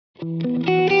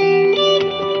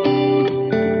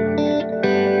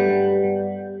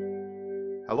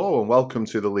Welcome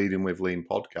to the Leading with Lean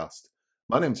podcast.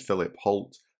 My name's Philip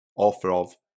Holt, author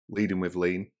of Leading with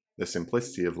Lean, The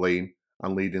Simplicity of Lean,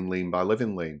 and Leading Lean by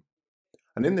Living Lean.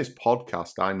 And in this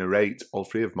podcast, I narrate all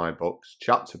three of my books,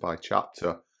 chapter by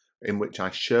chapter, in which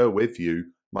I share with you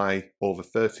my over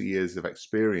 30 years of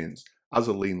experience as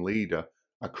a lean leader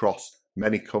across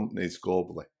many companies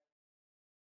globally.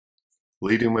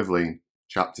 Leading with Lean,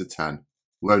 Chapter 10,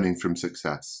 Learning from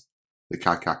Success, the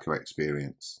Kaikaku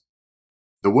Experience.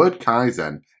 The word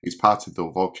Kaizen is part of the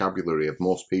vocabulary of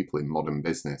most people in modern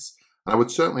business, and I would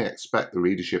certainly expect the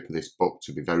readership of this book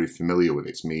to be very familiar with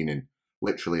its meaning,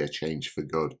 literally a change for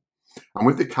good. And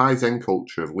with the Kaizen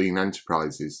culture of lean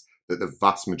enterprises that the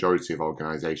vast majority of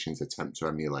organizations attempt to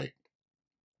emulate.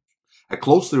 A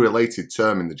closely related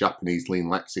term in the Japanese lean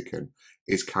lexicon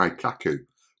is Kaikaku,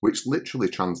 which literally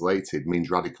translated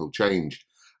means radical change,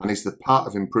 and is the part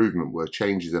of improvement where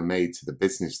changes are made to the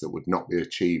business that would not be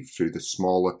achieved through the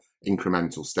smaller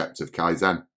incremental steps of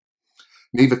Kaizen.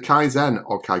 Neither Kaizen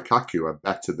or Kaikaku are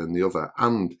better than the other,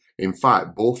 and in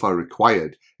fact both are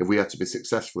required if we are to be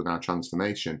successful in our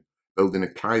transformation, building a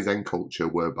Kaizen culture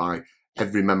whereby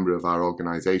every member of our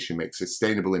organisation makes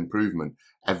sustainable improvement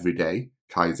every day,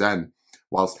 Kaizen,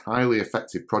 whilst highly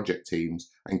effective project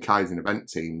teams and Kaizen event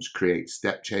teams create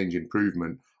step change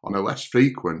improvement on a less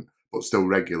frequent but still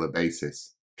regular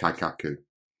basis, Kaikaku.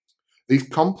 These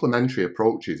complementary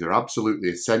approaches are absolutely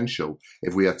essential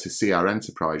if we are to see our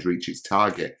enterprise reach its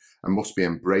target and must be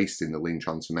embraced in the lean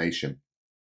transformation.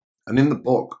 And in the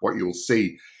book, what you will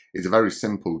see is a very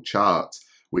simple chart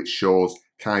which shows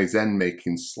Kaizen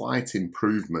making slight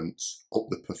improvements up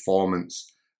the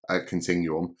performance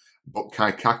continuum, but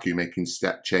Kaikaku making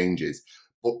step changes,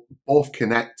 but both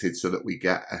connected so that we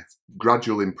get a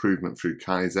gradual improvement through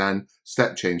Kaizen,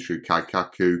 step change through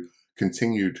Kaikaku,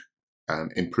 continued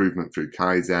improvement through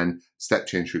Kaizen, step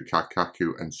change through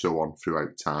Kaikaku, and so on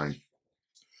throughout time.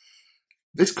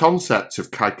 This concept of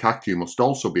Kaikaku must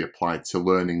also be applied to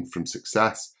learning from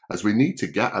success, as we need to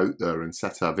get out there and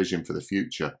set our vision for the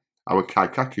future, our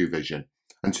Kaikaku vision.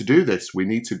 And to do this, we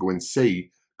need to go and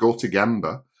go to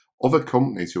Gemba, other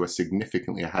companies who are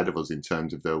significantly ahead of us in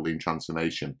terms of their lean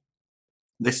transformation.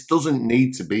 This doesn't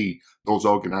need to be those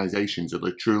organisations that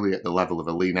are truly at the level of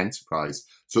a lean enterprise,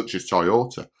 such as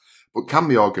Toyota, but can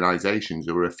be organisations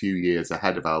who are a few years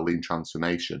ahead of our lean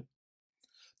transformation.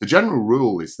 The general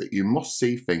rule is that you must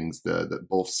see things there that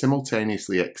both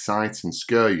simultaneously excite and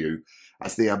scare you,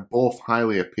 as they are both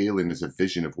highly appealing as a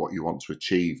vision of what you want to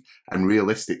achieve and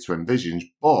realistic to envision,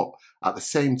 but at the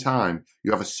same time,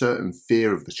 you have a certain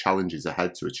fear of the challenges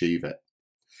ahead to achieve it.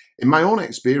 In my own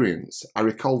experience, I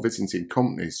recall visiting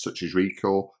companies such as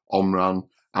Ricoh, Omran,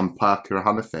 and Parker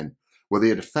Hannifin, where they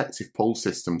had effective pull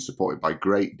systems supported by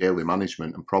great daily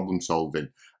management and problem solving,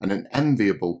 and an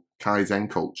enviable Kaizen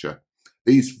culture.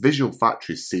 These visual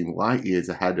factories seem light years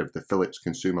ahead of the Philips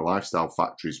consumer lifestyle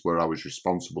factories where I was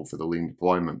responsible for the lean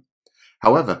deployment.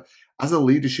 However, as a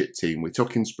leadership team, we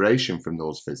took inspiration from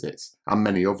those visits and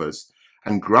many others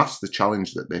and grasped the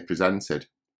challenge that they presented.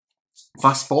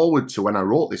 Fast forward to when I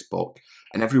wrote this book,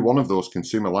 and every one of those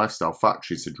consumer lifestyle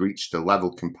factories had reached a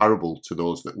level comparable to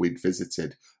those that we'd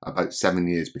visited about 7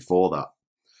 years before that,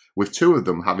 with 2 of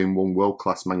them having won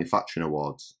world-class manufacturing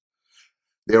awards.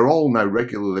 They are all now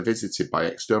regularly visited by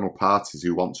external parties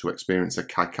who want to experience a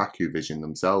Kaikaku vision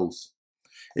themselves.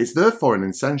 It's therefore an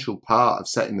essential part of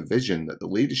setting the vision that the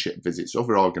leadership visits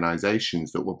other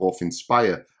organisations that will both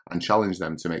inspire and challenge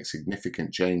them to make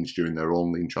significant change during their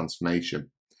own lean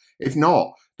transformation. If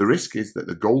not, the risk is that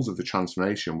the goals of the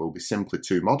transformation will be simply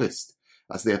too modest,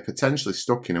 as they are potentially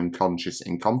stuck in unconscious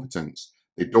incompetence.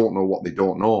 They don't know what they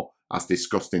don't know, as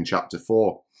discussed in Chapter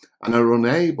 4, and are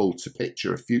unable to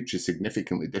picture a future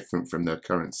significantly different from their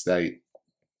current state.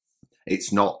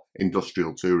 It's not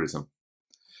industrial tourism.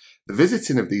 The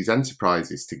visiting of these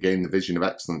enterprises to gain the vision of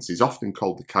excellence is often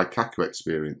called the Kaikaku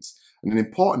experience, and an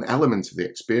important element of the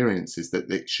experience is that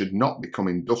it should not become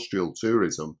industrial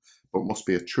tourism, but must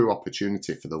be a true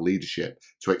opportunity for the leadership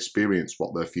to experience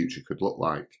what their future could look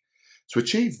like. To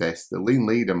achieve this, the lean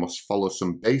leader must follow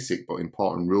some basic but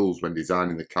important rules when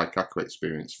designing the Kaikaku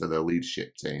experience for their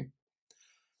leadership team.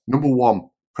 Number 1,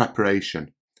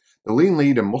 preparation. The lean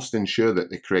leader must ensure that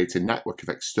they create a network of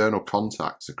external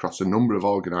contacts across a number of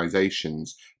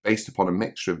organisations based upon a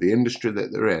mixture of the industry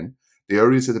that they're in, the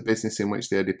areas of the business in which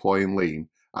they are deploying lean,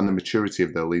 and the maturity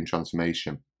of their lean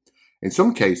transformation. In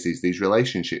some cases, these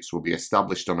relationships will be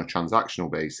established on a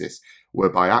transactional basis,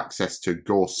 whereby access to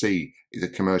go-see is a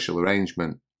commercial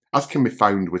arrangement, as can be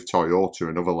found with Toyota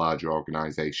and other larger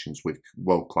organisations with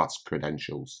world-class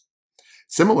credentials.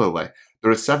 Similarly,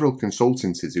 there are several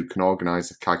consultancies who can organise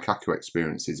the Kaikaku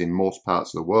experiences in most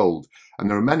parts of the world, and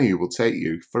there are many who will take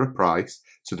you, for a price,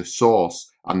 to the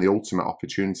source and the ultimate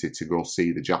opportunity to go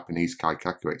see the Japanese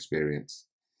Kaikaku experience.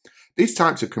 These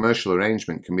types of commercial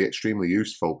arrangement can be extremely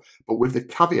useful, but with the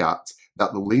caveat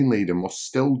that the lean leader must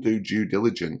still do due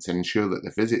diligence and ensure that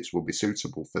the visits will be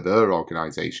suitable for their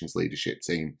organisation's leadership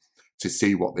team to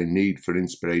see what they need for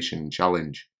inspiration and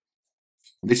challenge.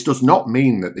 This does not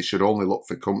mean that they should only look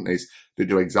for companies that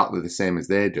do exactly the same as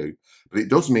they do, but it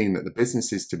does mean that the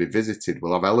businesses to be visited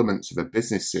will have elements of a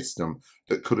business system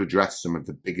that could address some of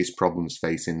the biggest problems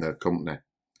facing their company.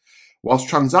 Whilst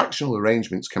transactional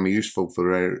arrangements can be useful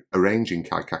for arranging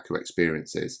Kaikaku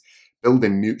experiences,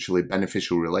 building mutually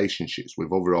beneficial relationships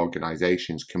with other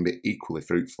organisations can be equally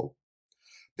fruitful.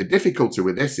 The difficulty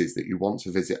with this is that you want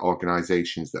to visit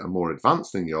organisations that are more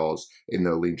advanced than yours in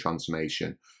their lean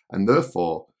transformation, and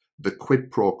therefore the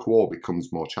quid pro quo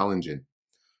becomes more challenging.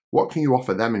 What can you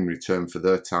offer them in return for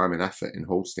their time and effort in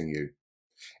hosting you?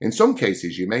 In some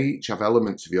cases, you may each have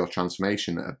elements of your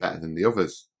transformation that are better than the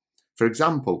others. For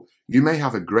example, you may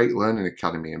have a great learning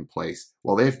academy in place,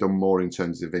 while they've done more in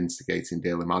terms of instigating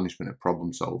daily management and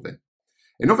problem solving.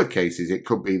 In other cases, it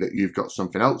could be that you've got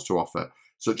something else to offer,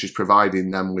 such as providing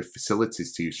them with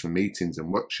facilities to use for meetings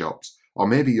and workshops, or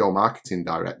maybe your marketing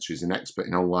director is an expert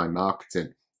in online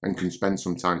marketing and can spend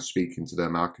some time speaking to their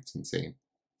marketing team.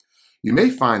 You may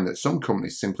find that some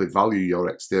companies simply value your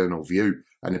external view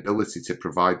and ability to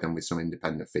provide them with some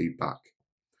independent feedback.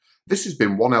 This has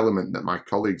been one element that my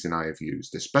colleagues and I have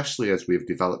used, especially as we have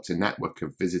developed a network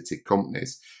of visited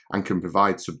companies and can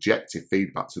provide subjective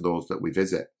feedback to those that we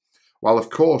visit, while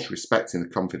of course respecting the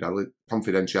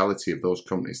confidentiality of those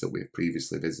companies that we have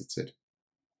previously visited.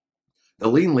 The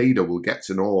lean leader will get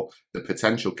to know the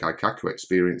potential Kaikaku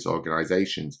experience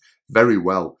organisations very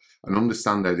well and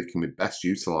understand how they can be best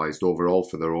utilised overall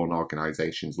for their own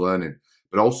organisation's learning,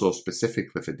 but also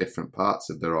specifically for different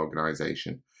parts of their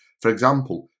organisation. For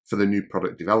example, for the new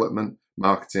product development,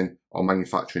 marketing or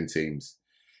manufacturing teams.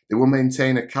 They will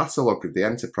maintain a catalogue of the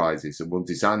enterprises and will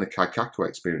design the Kaikaku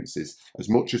experiences as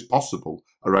much as possible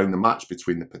around the match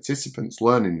between the participants'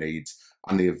 learning needs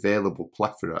and the available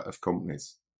plethora of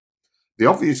companies. The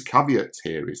obvious caveat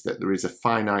here is that there is a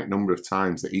finite number of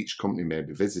times that each company may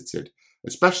be visited,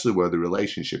 especially where the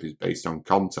relationship is based on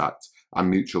contact and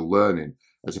mutual learning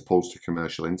as opposed to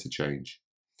commercial interchange.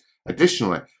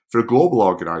 Additionally, for a global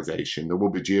organisation, there will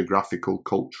be geographical,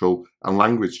 cultural and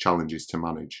language challenges to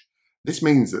manage. This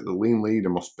means that the lean leader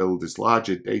must build as large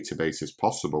a database as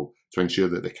possible to ensure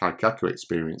that the Kaikaku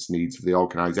experience needs of the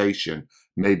organisation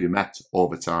may be met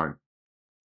over time.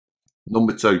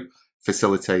 Number 2,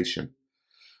 facilitation.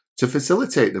 To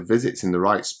facilitate the visits in the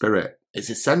right spirit, it's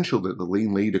essential that the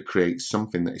lean leader creates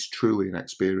something that is truly an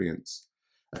experience.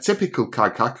 A typical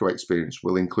Kaikaku experience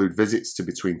will include visits to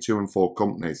between 2 and 4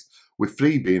 companies, with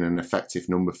 3 being an effective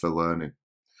number for learning.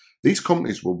 These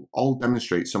companies will all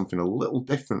demonstrate something a little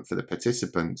different for the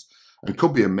participants and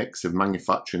could be a mix of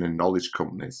manufacturing and knowledge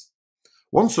companies.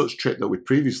 One such trip that we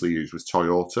previously used was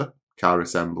Toyota, car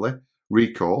assembly,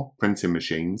 Ricoh, printing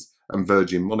machines, and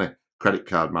Virgin Money, credit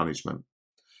card management.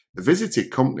 The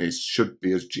visited companies should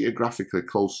be as geographically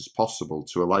close as possible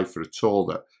to allow for a tour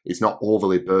that is not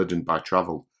overly burdened by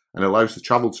travel and allows the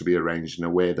travel to be arranged in a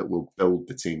way that will build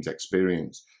the team's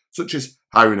experience, such as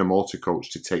hiring a motor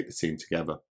coach to take the team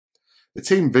together. The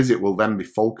team visit will then be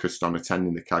focused on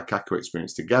attending the Kaikaku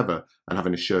experience together and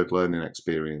having a shared learning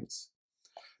experience.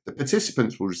 The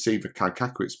participants will receive a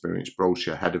Kaikaku experience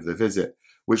brochure ahead of the visit,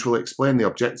 which will explain the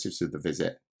objectives of the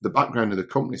visit, the background of the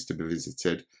companies to be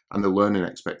visited, and the learning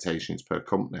expectations per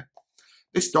company.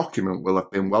 This document will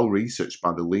have been well researched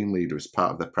by the lean leader as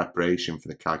part of the preparation for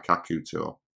the Kaikaku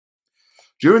tour.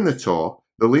 During the tour,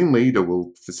 the lean leader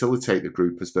will facilitate the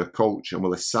group as their coach and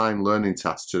will assign learning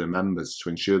tasks to the members to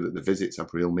ensure that the visits have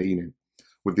real meaning,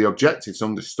 with the objectives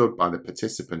understood by the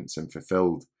participants and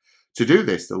fulfilled. To do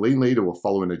this, the lean leader will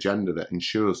follow an agenda that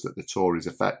ensures that the tour is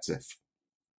effective.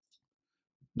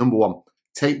 Number 1,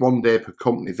 take 1 day per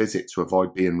company visit to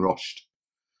avoid being rushed.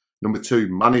 Number 2,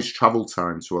 manage travel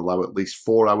time to allow at least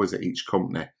 4 hours at each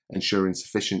company, ensuring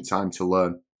sufficient time to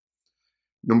learn.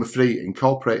 Number 3,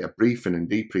 incorporate a briefing and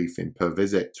debriefing per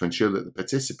visit to ensure that the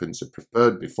participants are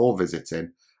prepared before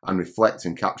visiting and reflect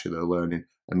and capture their learning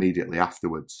immediately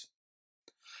afterwards.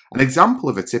 An example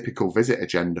of a typical visit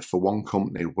agenda for one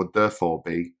company would therefore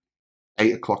be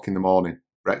 8 o'clock in the morning,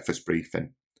 breakfast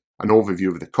briefing, an overview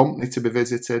of the company to be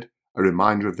visited, a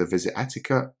reminder of the visit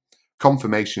etiquette,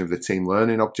 confirmation of the team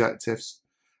learning objectives,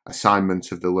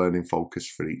 assignment of the learning focus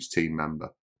for each team member.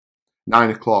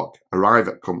 9 o'clock, arrive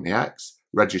at Company X,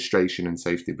 registration and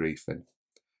safety briefing.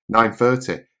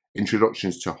 9:30,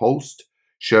 introductions to host,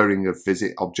 sharing of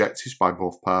visit objectives by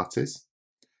both parties.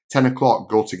 10 o'clock,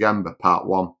 go to Gemba, part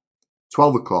 1.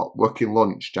 12 o'clock, working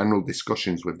lunch, general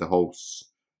discussions with the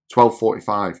hosts.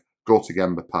 12:45, go to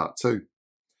Gemba, part 2.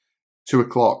 2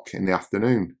 o'clock in the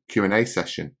afternoon, Q&A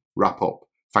session, wrap up,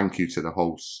 thank you to the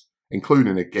hosts,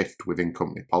 including a gift within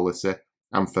company policy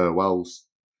and farewells.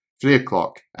 3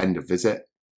 o'clock, end of visit.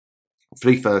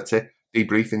 3:30,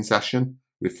 debriefing session,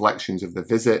 reflections of the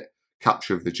visit,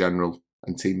 capture of the general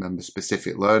and team member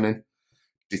specific learning,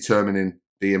 determining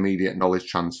the immediate knowledge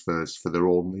transfers for their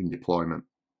own lean deployment.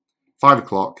 5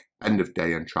 o'clock, end of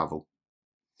day and travel.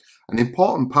 An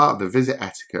important part of the visit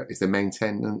etiquette is the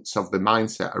maintenance of the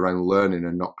mindset around learning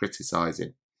and not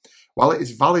criticising. While it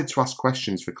is valid to ask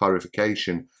questions for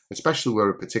clarification, especially where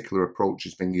a particular approach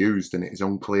has been used and it is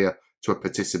unclear to a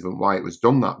participant why it was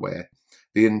done that way,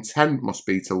 the intent must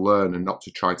be to learn and not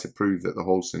to try to prove that the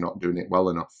hosts are not doing it well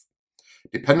enough.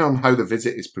 Depending on how the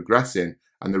visit is progressing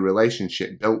and the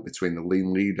relationship built between the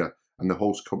lean leader and the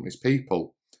host company's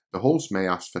people, the host may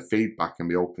ask for feedback and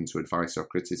be open to advice or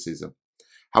criticism.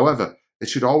 However, they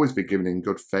should always be given in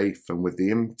good faith and with the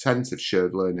intent of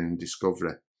shared learning and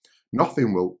discovery.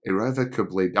 Nothing will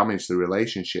irrevocably damage the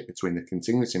relationship between the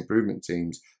continuous improvement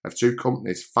teams of two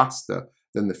companies faster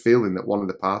than the feeling that one of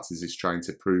the parties is trying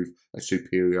to prove a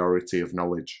superiority of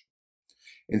knowledge.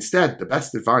 Instead, the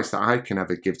best advice that I can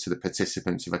ever give to the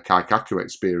participants of a Kaikaku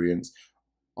experience,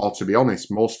 or to be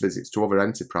honest, most visits to other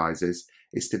enterprises,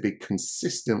 is to be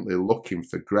consistently looking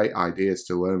for great ideas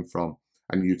to learn from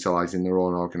and utilise in their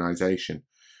own organisation,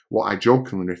 what I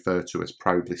jokingly refer to as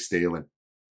proudly stealing.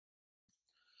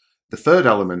 The third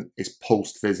element is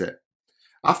post-visit.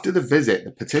 After the visit,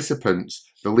 the participants,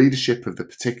 the leadership of the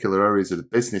particular areas of the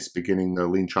business beginning their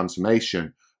lean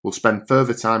transformation, will spend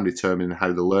further time determining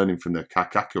how the learning from their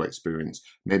Kaikaku experience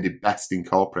may be best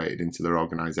incorporated into their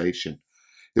organisation.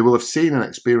 They will have seen and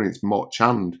experienced much,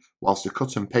 and whilst a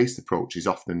cut and paste approach is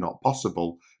often not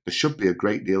possible, there should be a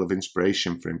great deal of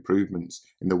inspiration for improvements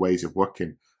in the ways of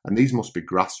working, and these must be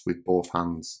grasped with both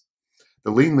hands.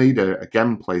 The lean leader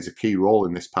again plays a key role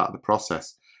in this part of the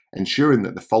process, ensuring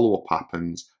that the follow-up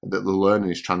happens and that the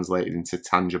learning is translated into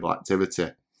tangible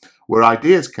activity. Where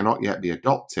ideas cannot yet be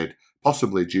adopted,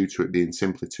 possibly due to it being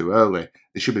simply too early,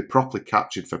 they should be properly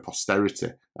captured for posterity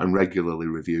and regularly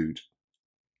reviewed.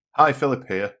 Hi, Philip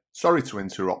here. Sorry to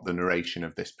interrupt the narration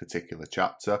of this particular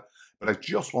chapter, but I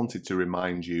just wanted to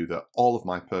remind you that all of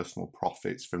my personal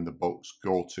profits from the books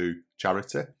go to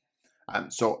charity.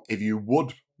 So if you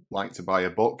would like to buy a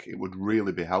book, it would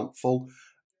really be helpful.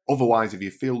 Otherwise, if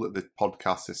you feel that the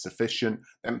podcast is sufficient,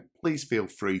 then please feel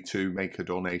free to make a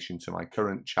donation to my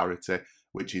current charity,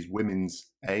 which is Women's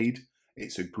Aid.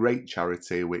 It's a great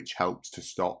charity which helps to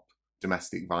stop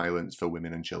domestic violence for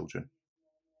women and children.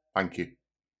 Thank you.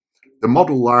 The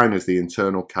model line is the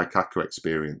internal Kaikaku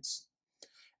experience.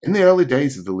 In the early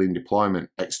days of the lean deployment,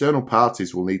 external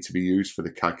parties will need to be used for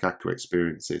the Kaikaku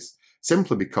experiences,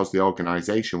 simply because the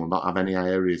organisation will not have any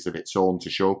areas of its own to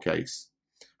showcase.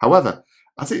 However,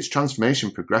 as its transformation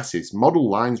progresses, model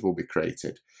lines will be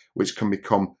created, which can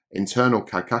become internal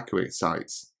Kaikaku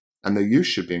sites, and their use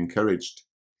should be encouraged.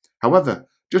 However,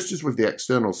 just as with the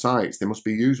external sites, they must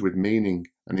be used with meaning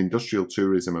and industrial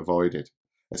tourism avoided.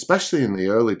 Especially in the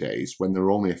early days, when there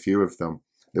are only a few of them,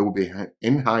 they will be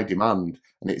in high demand,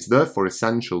 and it's therefore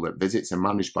essential that visits are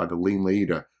managed by the lean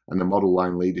leader and the model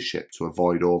line leadership to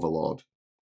avoid overload.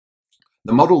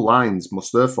 The model lines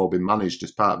must therefore be managed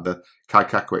as part of the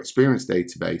Kaikaku experience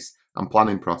database and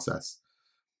planning process.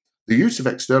 The use of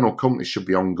external companies should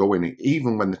be ongoing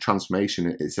even when the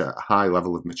transformation is at a high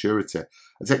level of maturity,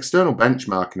 as external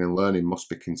benchmarking and learning must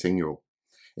be continual.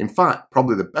 In fact,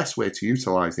 probably the best way to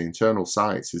utilise the internal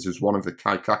sites is as one of the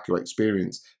Kaikaku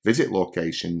experience visit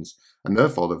locations, and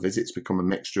therefore the visits become a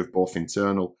mixture of both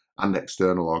internal and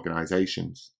external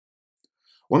organisations.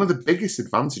 One of the biggest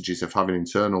advantages of having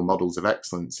internal models of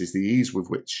excellence is the ease with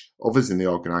which others in the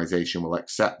organisation will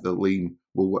accept that lean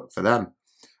will work for them,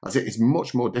 as it is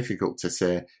much more difficult to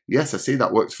say, yes, I see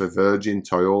that works for Virgin,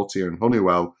 Toyota and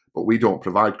Honeywell, but we don't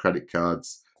provide credit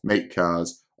cards, make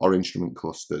cars or instrument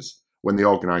clusters, when the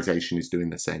organisation is doing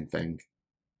the same thing.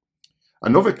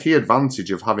 Another key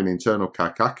advantage of having internal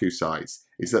Kaikaku sites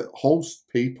is that host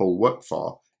people work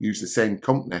for use the same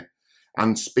company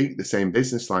and speak the same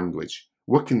business language,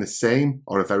 work in the same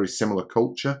or a very similar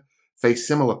culture, face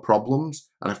similar problems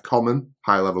and have common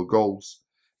high-level goals.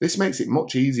 This makes it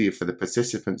much easier for the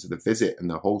participants of the visit and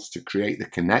the host to create the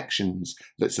connections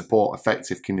that support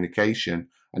effective communication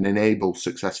and enable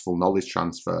successful knowledge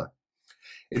transfer.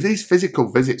 If these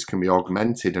physical visits can be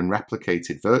augmented and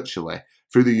replicated virtually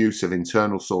through the use of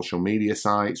internal social media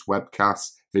sites,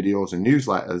 webcasts, videos and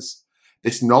newsletters,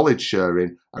 this knowledge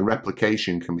sharing and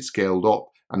replication can be scaled up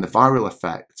and the viral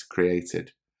effect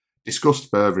created. Discussed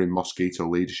further in Mosquito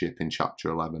Leadership in Chapter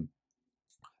 11.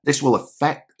 This will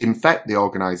infect the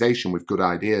organisation with good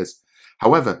ideas.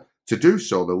 However, to do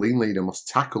so, the lean leader must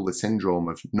tackle the syndrome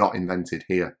of not invented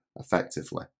here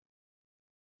effectively.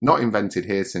 Not invented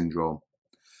here syndrome.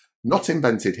 Not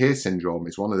invented here syndrome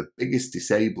is one of the biggest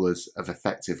disablers of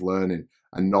effective learning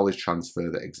and knowledge transfer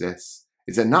that exists.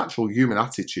 It's a natural human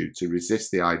attitude to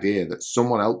resist the idea that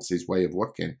someone else's way of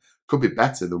working could be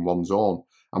better than one's own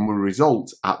and will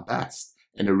result, at best,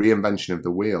 in a reinvention of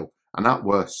the wheel and at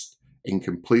worst, in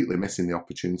completely missing the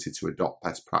opportunity to adopt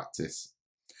best practice.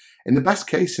 In the best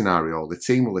case scenario, the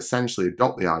team will essentially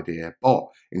adopt the idea, but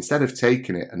instead of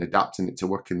taking it and adapting it to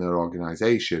work in their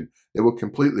organisation, they will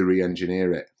completely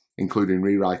re-engineer it, including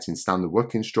rewriting standard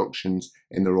work instructions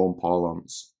in their own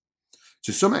parlance.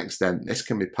 To some extent, this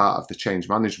can be part of the change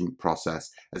management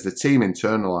process as the team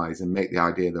internalise and make the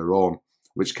idea their own,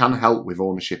 which can help with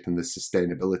ownership and the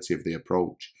sustainability of the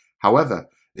approach. However,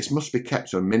 this must be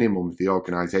kept to a minimum if the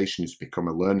organisation has become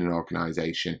a learning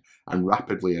organisation and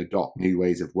rapidly adopt new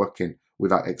ways of working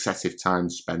without excessive time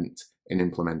spent in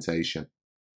implementation.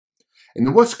 In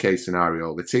the worst case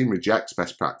scenario, the team rejects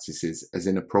best practices as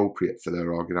inappropriate for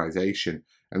their organisation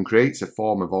and creates a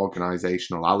form of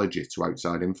organisational allergy to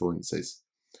outside influences.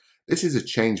 This is a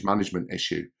change management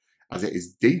issue, as it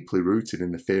is deeply rooted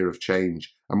in the fear of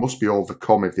change and must be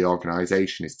overcome if the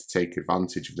organisation is to take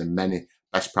advantage of the many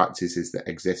best practices that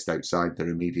exist outside their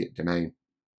immediate domain.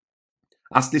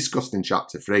 As discussed in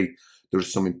Chapter 3, there are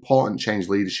some important change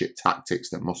leadership tactics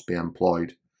that must be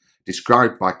employed,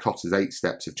 described by Kotter's 8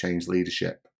 steps of change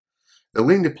leadership. The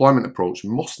lean deployment approach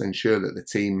must ensure that the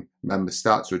team members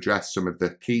start to address some of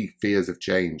the key fears of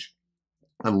change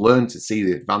and learn to see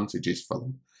the advantages for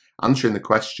them, answering the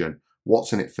question,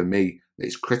 what's in it for me, that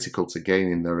is critical to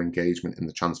gaining their engagement in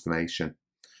the transformation.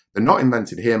 The not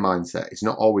invented here mindset is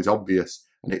not always obvious,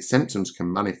 and its symptoms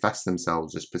can manifest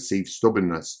themselves as perceived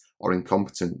stubbornness or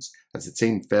incompetence as the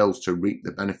team fails to reap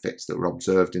the benefits that were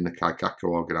observed in the Kaikaku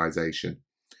organisation.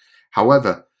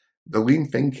 However, the lean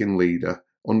thinking leader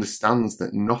understands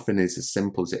that nothing is as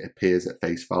simple as it appears at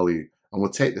face value and will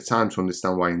take the time to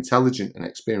understand why intelligent and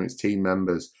experienced team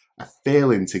members are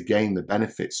failing to gain the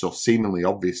benefits so seemingly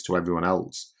obvious to everyone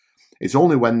else. It's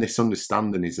only when this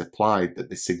understanding is applied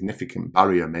that this significant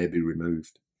barrier may be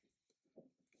removed.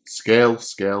 Scale,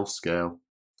 scale, scale.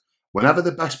 Whenever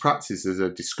the best practices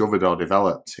are discovered or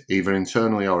developed, either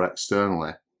internally or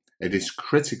externally, it is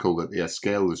critical that they are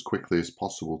scaled as quickly as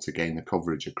possible to gain the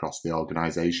coverage across the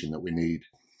organisation that we need.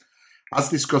 As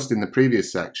discussed in the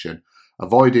previous section,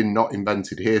 avoiding not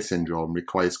invented here syndrome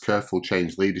requires careful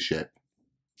change leadership,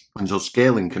 and so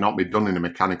scaling cannot be done in a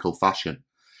mechanical fashion.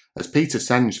 As Peter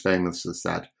Senge famously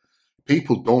said,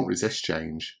 people don't resist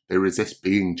change, they resist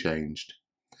being changed.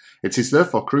 It is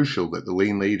therefore crucial that the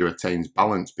lean leader attains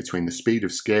balance between the speed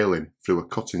of scaling through a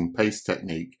cut and paste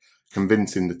technique,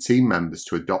 convincing the team members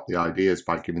to adopt the ideas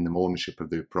by giving them ownership of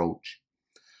the approach.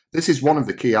 This is one of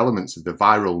the key elements of the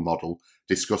viral model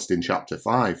discussed in Chapter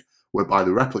 5, whereby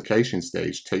the replication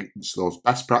stage takes those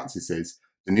best practices,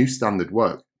 the new standard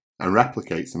work, and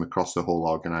replicates them across the whole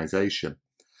organisation.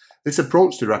 This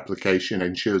approach to replication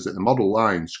ensures that the model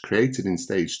lines created in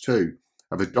Stage 2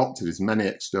 have adopted as many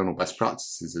external best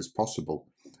practices as possible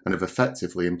and have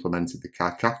effectively implemented the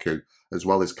Kaikaku as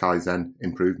well as Kaizen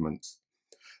improvements.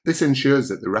 This ensures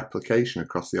that the replication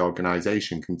across the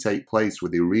organisation can take place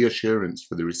with the reassurance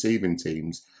for the receiving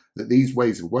teams that these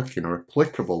ways of working are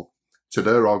applicable to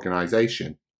their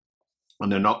organisation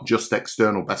and are not just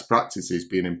external best practices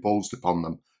being imposed upon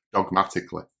them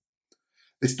dogmatically.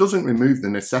 This doesn't remove the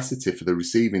necessity for the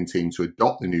receiving team to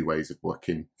adopt the new ways of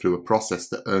working through a process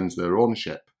that earns their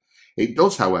ownership. It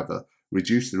does, however,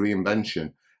 reduce the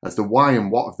reinvention, as the why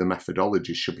and what of the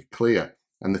methodology should be clear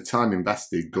and the time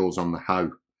invested goes on the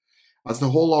how. As the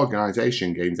whole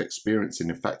organisation gains experience in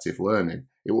effective learning,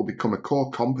 it will become a core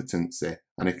competency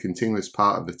and a continuous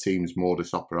part of the team's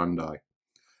modus operandi.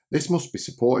 This must be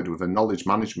supported with a knowledge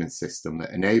management system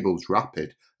that enables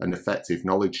rapid and effective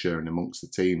knowledge sharing amongst the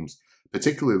teams,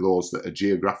 particularly those that are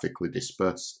geographically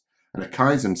dispersed, and a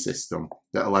Kaizen system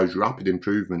that allows rapid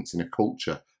improvements in a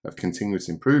culture of continuous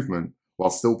improvement while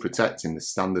still protecting the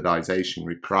standardisation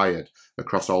required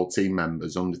across all team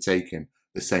members undertaking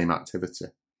the same activity.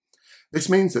 This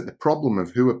means that the problem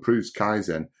of who approves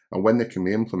Kaizen and when they can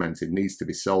be implemented needs to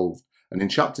be solved, and in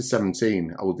Chapter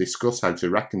 17 I will discuss how to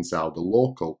reconcile the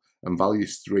local and value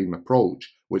stream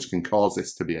approach, which can cause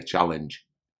this to be a challenge.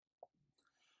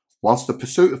 Whilst the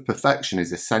pursuit of perfection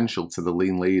is essential to the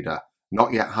lean leader,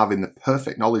 not yet having the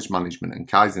perfect knowledge management and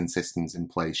Kaizen systems in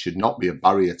place should not be a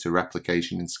barrier to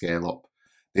replication and scale up.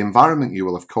 The environment you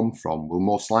will have come from will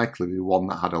most likely be one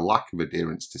that had a lack of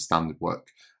adherence to standard work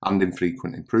and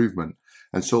infrequent improvement,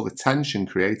 and so the tension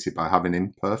created by having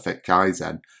imperfect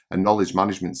Kaizen and knowledge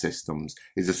management systems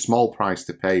is a small price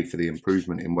to pay for the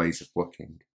improvement in ways of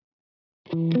working.